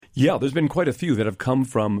Yeah, there's been quite a few that have come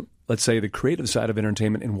from, let's say, the creative side of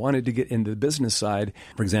entertainment and wanted to get into the business side.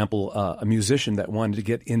 For example, a musician that wanted to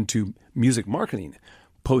get into music marketing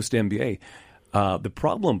post-MBA. The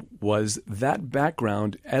problem was that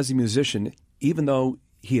background as a musician, even though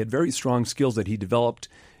he had very strong skills that he developed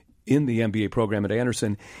in the MBA program at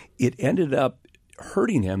Anderson, it ended up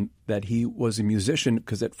hurting him that he was a musician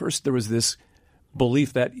because at first there was this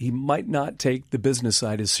belief that he might not take the business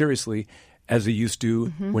side as seriously as he used to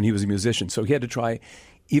when he was a musician. So he had to try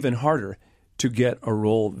even harder to get a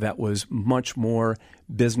role that was much more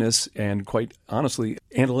business and, quite honestly,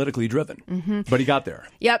 analytically driven. But he got there.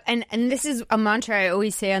 Yep. And this is a mantra I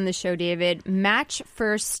always say on the show, David. Match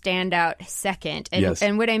first, stand out second. And, Yes.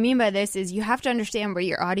 and what I mean by this is you have to understand what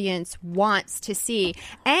your audience wants to see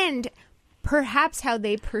and perhaps how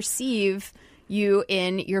they perceive you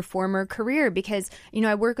in your former career, because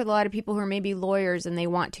I work with a lot of people who are maybe lawyers and they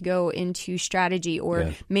want to go into strategy,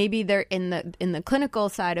 or maybe they're in the clinical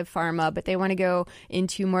side of pharma, but they want to go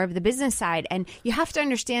into more of the business side. And you have to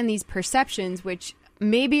understand these perceptions, which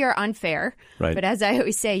maybe are unfair. Right. But as I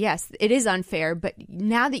always say, yes, it is unfair. But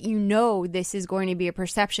now that you know this is going to be a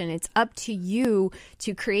perception, it's up to you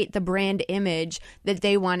to create the brand image that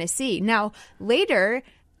they want to see. Now, later,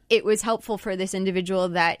 it was helpful for this individual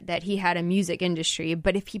that he had a music industry.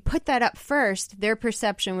 But if he put that up first, their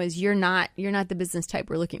perception was you're not the business type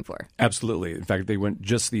we're looking for. Absolutely. In fact, they went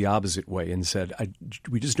just the opposite way and said,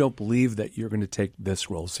 we just don't believe that you're going to take this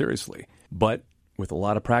role seriously. But with a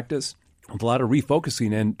lot of practice, with a lot of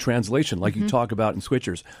refocusing and translation, like you talk about in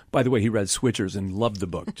Switchers. By the way, he read Switchers and loved the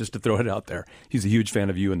book, just to throw it out there. He's a huge fan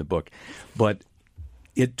of you in the book. But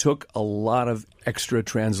it took a lot of extra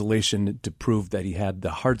translation to prove that he had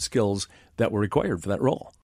the hard skills that were required for that role.